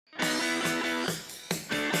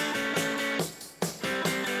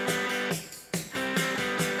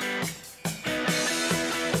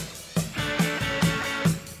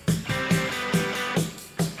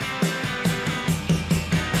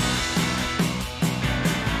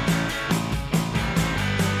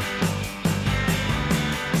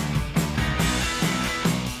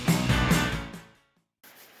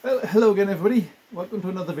Hello again everybody, welcome to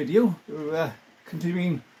another video. We're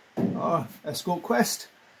continuing our Escort quest.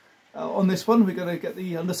 On this one we're going to get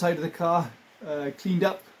the underside of the car cleaned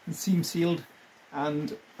up and seam sealed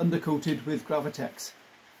and undercoated with Gravitex.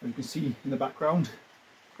 As you can see in the background,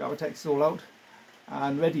 Gravitex is all out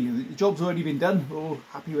and ready. The job's already been done, we're all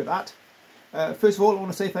happy with that. First of all, I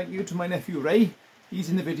want to say thank you to my nephew Ray. He's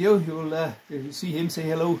in the video, you'll see him say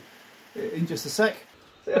hello in just a sec.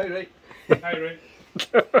 Say hi Ray. Hi Ray.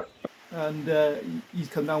 And he's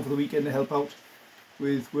come down for the weekend to help out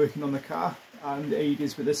with working on the car, and Aid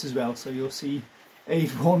is with us as well, so you'll see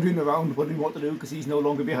Aid wandering around wondering what to do because he's no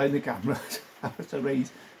longer behind the camera. So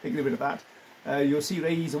Ray's taking a bit of that. You'll see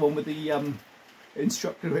Ray's the one with the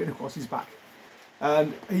instructor written across his back,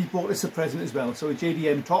 and he brought us a present as well. So a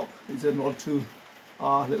JDM top is a nod to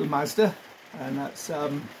our little Mazda, and that's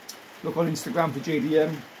look on Instagram for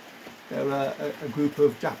JDM. They're a group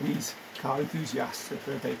of Japanese car enthusiasts that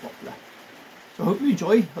are very popular. So I hope you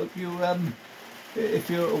enjoy. Hope you, if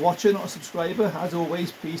you're a watcher, not a subscriber, as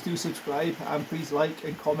always, please do subscribe and please like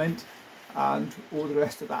and comment and all the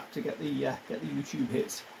rest of that to get the YouTube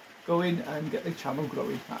hits going and get the channel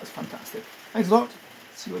growing. That's fantastic. Thanks a lot.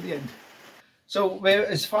 See you at the end. So we're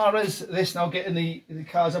as far as this now, getting the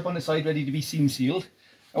cars up on the side ready to be seam sealed.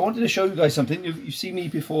 I wanted to show you guys something. You've seen me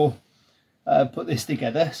before put this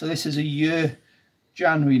together. So this is a year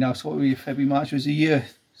January now, so what were we, February, March was a year,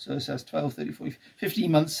 so it says 12, 30, 40, 15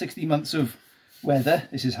 months, 16 months of weather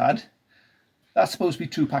this has had. That's supposed to be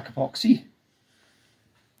 2-pack epoxy.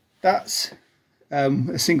 That's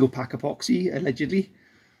a single pack epoxy, allegedly.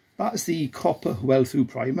 That's the copper weld-through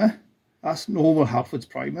primer. That's normal Halford's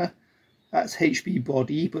primer. That's HB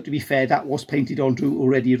body, but to be fair, that was painted onto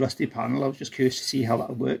already a rusted panel. I was just curious to see how that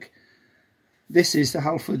would work. This is the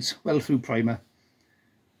Halford's weld-through primer.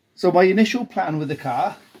 So my initial plan with the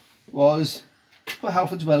car was put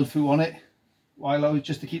Halford's weld-through on it while I was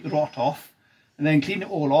just to keep the rot off, and then clean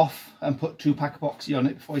it all off and put 2-pack epoxy on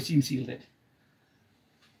it before I seam sealed it.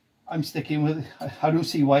 I'm sticking with it. I don't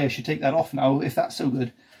see why I should take that off now if that's so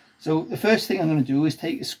good. So the first thing I'm going to do is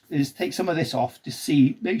take some of this off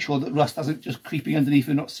to make sure that rust isn't just creeping underneath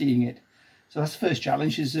and not seeing it. So that's the first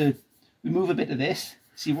challenge, is remove a bit of this,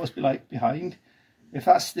 see what's like behind. If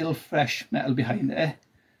that's still fresh metal behind there,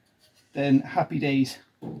 then happy days,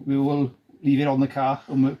 we will leave it on the car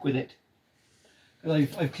and work with it.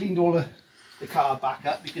 I've cleaned all the car back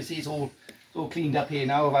up because it's all cleaned up here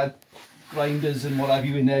now. I've had grinders and what have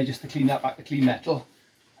you in there just to clean that back to clean metal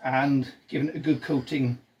and given it a good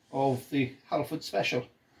coating of the Halford Special.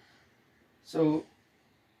 So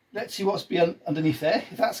let's see what's underneath there.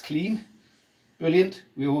 If that's clean, brilliant,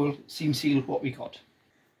 we will seam seal what we got.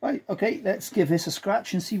 Right, okay, let's give this a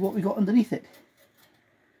scratch and see what we got underneath it.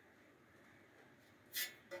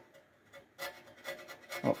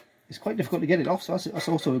 Oh, it's quite difficult to get it off, so that's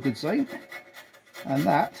also a good sign. And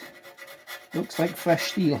that looks like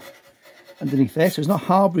fresh steel underneath there, so it's not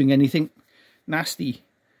harbouring anything nasty.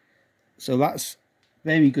 So that's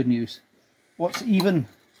very good news. What's even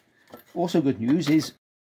also good news is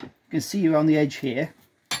you can see around the edge here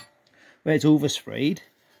where it's oversprayed,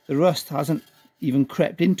 the rust hasn't even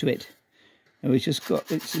crept into it. And it's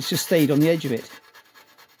just stayed on the edge of it.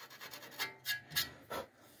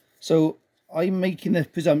 So I'm making the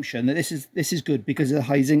presumption that this is good because of the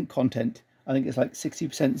high zinc content. I think it's like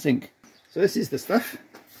 60% zinc. So this is the stuff.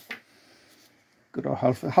 Good old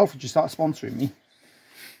Halford. Halford just started sponsoring me.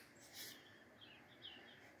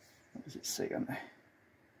 What does it say on there?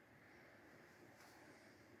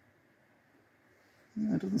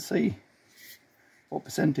 No, it doesn't say what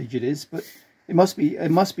percentage it is, but it must be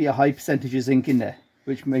a high percentage of zinc in there,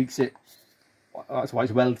 which makes it, that's why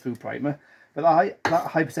it's weld-through primer. But that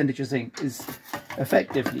high percentage of zinc is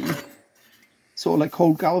effectively sort of like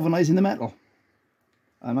cold galvanizing the metal,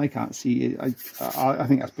 and I can't see it. I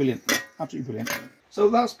think that's brilliant, absolutely brilliant. So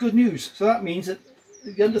that's good news. So that means that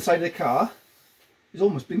the underside of the car has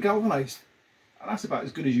almost been galvanized, and that's about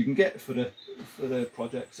as good as you can get for the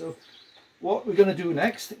project. So what we're going to do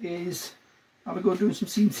next is have a go doing some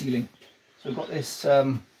seam sealing. So we've got this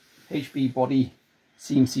HB body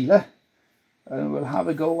seam sealer, and we'll have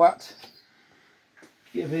a go at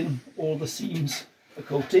giving all the seams a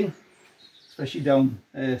coating, especially down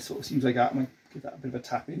sort of seams like that. I might give that a bit of a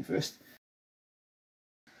tap in first.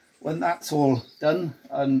 When that's all done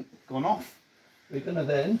and gone off, we're going to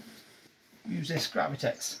then use this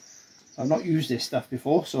Gravitex. I've not used this stuff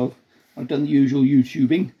before, so I've done the usual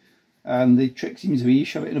YouTubing, and the trick seems to be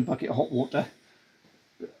shove it in a bucket of hot water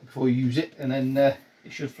before you use it, and then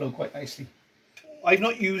it should flow quite nicely. I've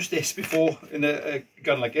not used this before in a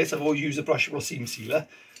gun like this. I've always used a brushable seam sealer,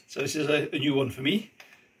 so this is a new one for me.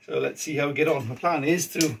 So let's see how we get on. The plan is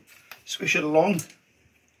to swish it along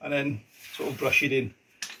and then sort of brush it in.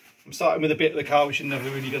 I'm starting with a bit of the car which you're never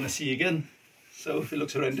really going to see again. So if it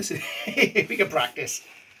looks horrendous, we can practice.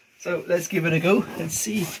 So let's give it a go and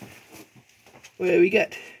see where we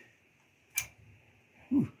get.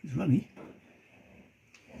 Ooh, it's runny.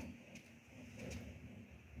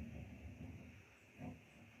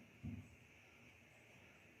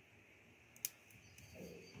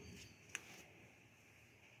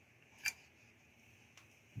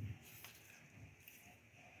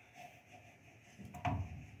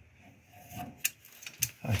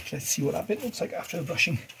 Right, let's see what that bit looks like after the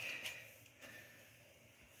brushing.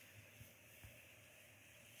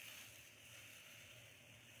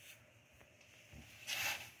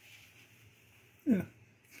 Yeah.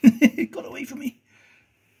 It got away from me.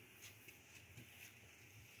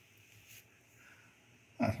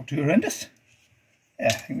 That's not too horrendous. Yeah,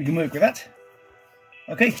 I think we can work with that.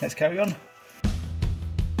 Okay, let's carry on.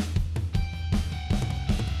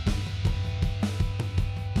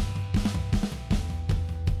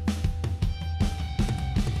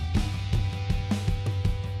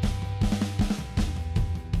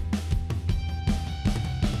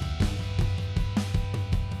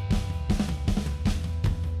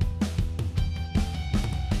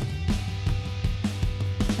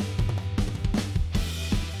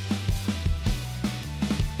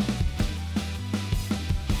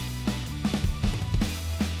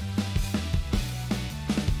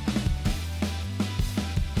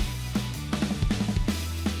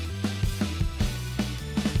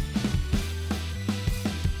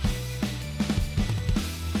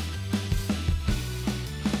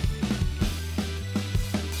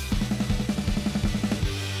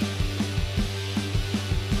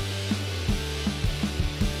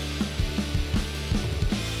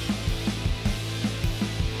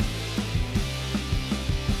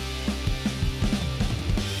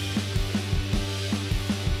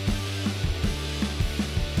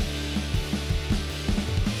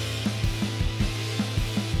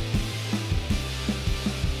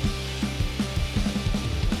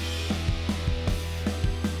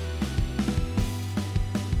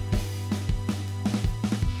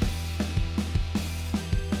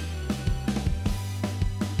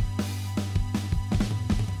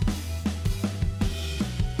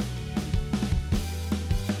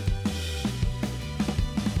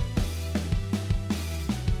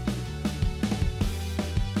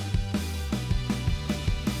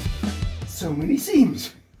 So many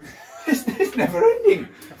seams. It's never ending.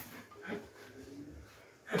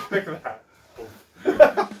 Look at that.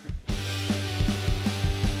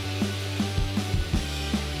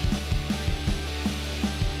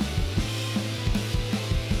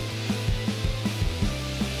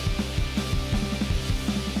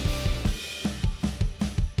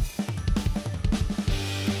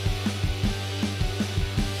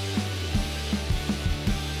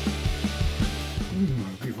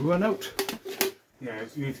 We've run out. Yeah,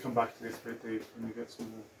 so you need to come back to this bit, Dave, when you get some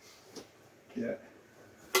more. Yeah.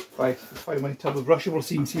 Right, let's find my tub of brushable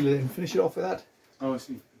seam sealer and finish it off with that. Oh, I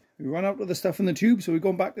see. We ran out of the stuff in the tube, so we've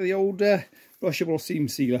gone back to the old brushable seam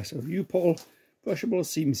sealer. So you, Paul, brushable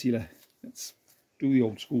seam sealer. Let's do the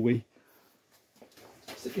old school way.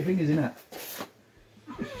 Stick your fingers in that.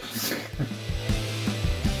 I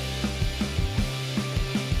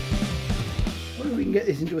wonder if we can get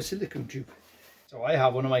this into a silicone tube. So I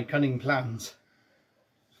have one of my cunning plans.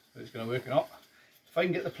 But it's going to work or not. If I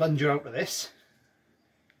can get the plunger out of this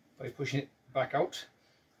by pushing it back out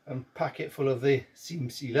and pack it full of the seam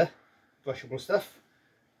sealer, brushable stuff,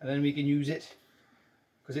 and then we can use it,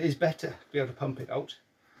 because it is better to be able to pump it out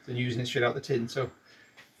than using it straight out the tin. So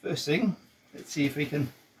first thing, let's see if we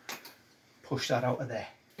can push that out of there.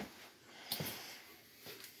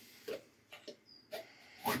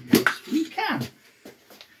 Yes, we can.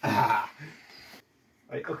 Ah.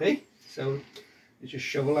 Right, okay, so let's just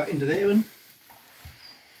shovel that into there and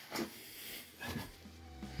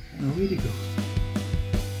away we go.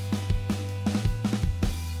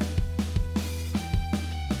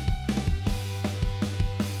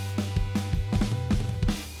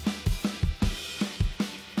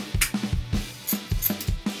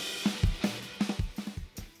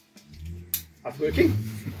 That's working.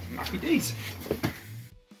 Happy days.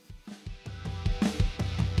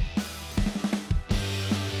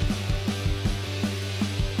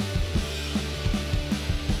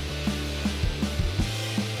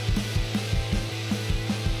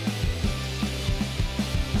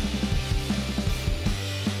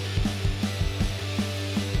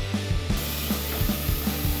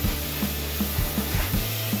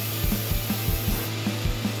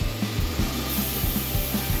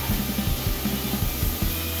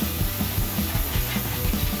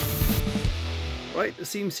 Right, the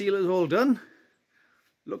seam sealer is all done.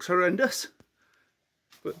 Looks horrendous,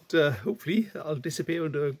 but hopefully that'll disappear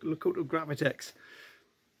under a coat of Gravitex.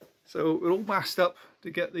 So we're all masked up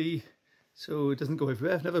to get so it doesn't go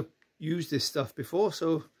everywhere. I've never used this stuff before,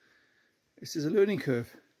 so this is a learning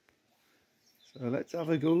curve. So let's have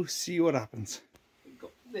a go, see what happens.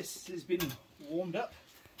 This has been warmed up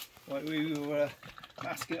while we were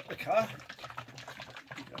masking up the car.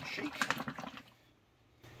 Give that a shake.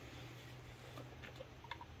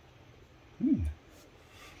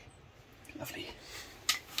 Lovely.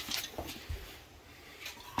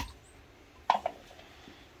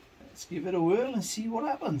 Let's give it a whirl and see what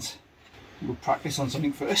happens. We'll practice on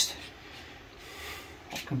something first.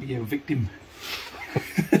 That can be a victim.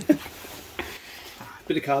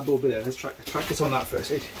 Bit of cardboard there. Let's practice on that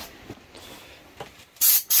first, eh?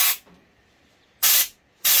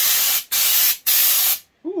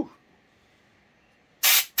 Ooh.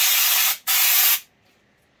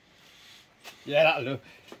 Yeah, that'll do.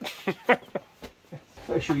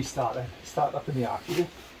 Where should we start then? Start up in the arc, should we?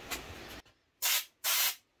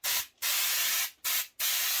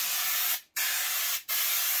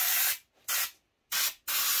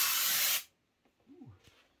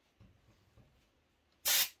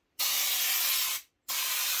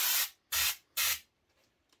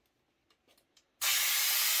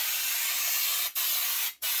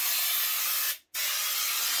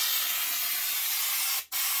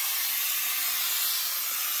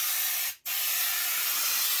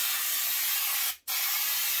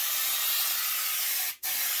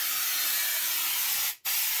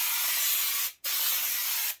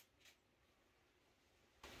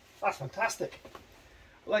 That's fantastic.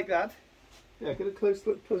 I like that. Yeah, get a close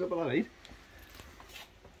up of that aid.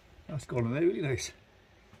 That's gone in there, really nice.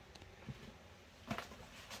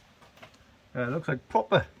 It looks like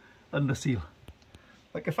proper underseal,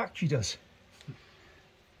 like a factory does.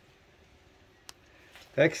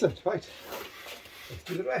 Excellent, right. Let's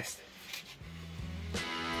do the rest.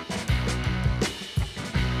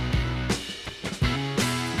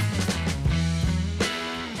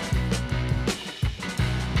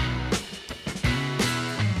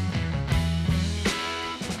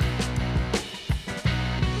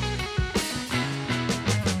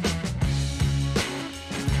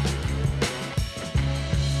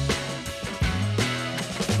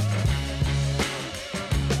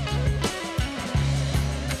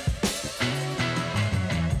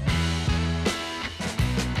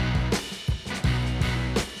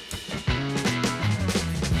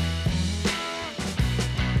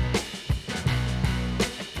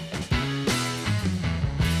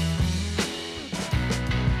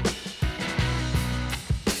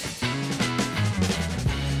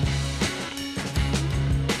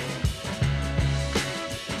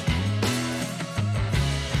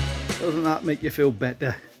 Doesn't that make you feel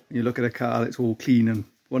better when you look at a car that's all clean and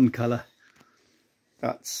one colour?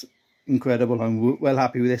 That's incredible. I'm well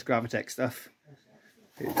happy with this Gravitex stuff.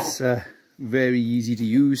 It's very easy to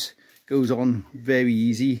use, goes on very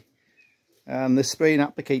easy, and the spray and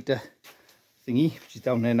applicator thingy, which is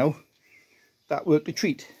down there now, that worked a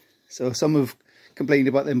treat. So some have complained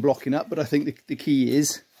about them blocking up, but I think the key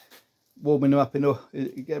is warming them up,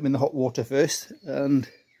 get them in the hot water first, and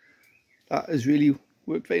that has really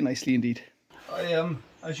worked very nicely indeed. I am,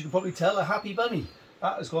 as you can probably tell, a happy bunny.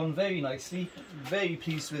 That has gone very nicely. Very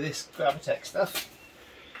pleased with this Gravitex stuff.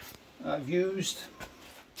 I've used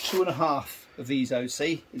 2.5 of these, I would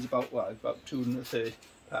say. It's about, well, about 2 1/3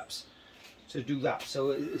 perhaps to do that. So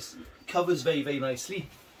it covers very, very nicely,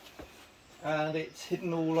 and it's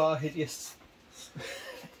hidden all our hideous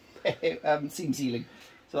seam sealing.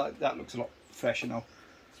 So that looks a lot fresher now.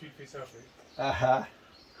 Sweet for yourself, Ray.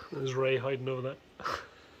 There's Ray hiding over there.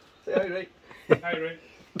 Say hi, Ray. Hi, Ray.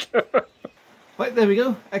 Right, there we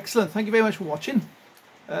go. Excellent. Thank you very much for watching.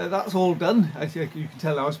 That's all done. As you can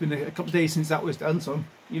tell now, it's been a couple of days since that was done, so I'm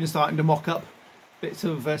even starting to mock up bits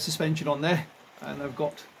of suspension on there, and I've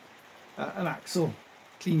got an axle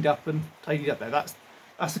cleaned up and tidied up there.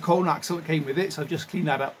 That's the cone axle that came with it, so I've just cleaned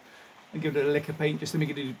that up and given it a lick of paint just to make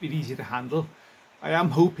it a bit easier to handle. I am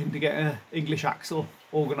hoping to get an English axle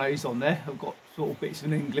organised on there. I've got sort of bits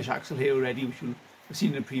of an English axle here already, which you'll have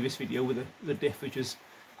seen in a previous video with the diff, which is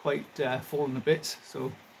quite fallen to bits.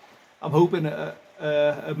 So I'm hoping a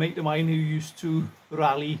mate of mine who used to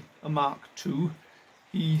rally a Mark II,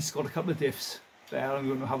 he's got a couple of diffs there I'm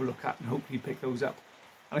going to have a look at and hopefully pick those up,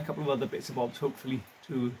 and a couple of other bits and bobs hopefully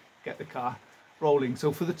to get the car rolling.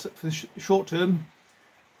 So for the short term,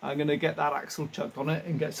 I'm going to get that axle chucked on it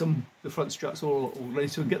and get the front struts all ready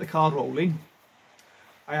so we can get the car rolling.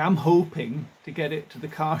 I am hoping to get it to the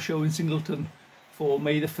car show in Singleton for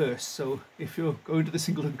May the 1st. So if you're going to the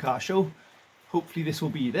Singleton Car Show, hopefully this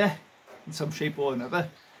will be there in some shape or another.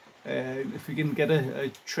 If we can get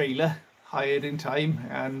a trailer hired in time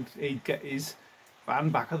and he'd get his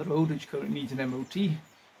van back on the road, which currently needs an MOT.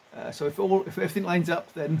 So if everything lines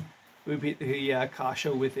up, then we'll be at the car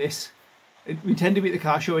show with this. We tend to be at the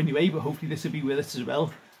car show anyway, but hopefully this will be with us as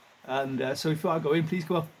well. And so if you are going, please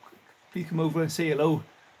come over and say hello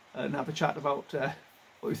and have a chat about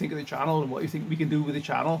what you think of the channel and what you think we can do with the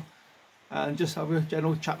channel, and just have a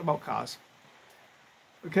general chat about cars.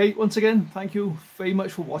 Okay, once again, thank you very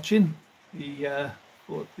much for watching. The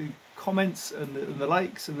comments and the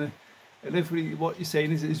likes and everything, what you're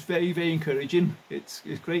saying is very, very encouraging. It's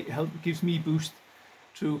great. It gives me a boost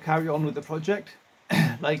to carry on with the project.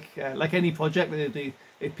 like any project,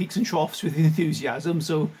 it peaks and troughs with enthusiasm.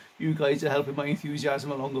 So you guys are helping my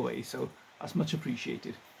enthusiasm along the way. So that's much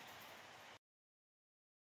appreciated.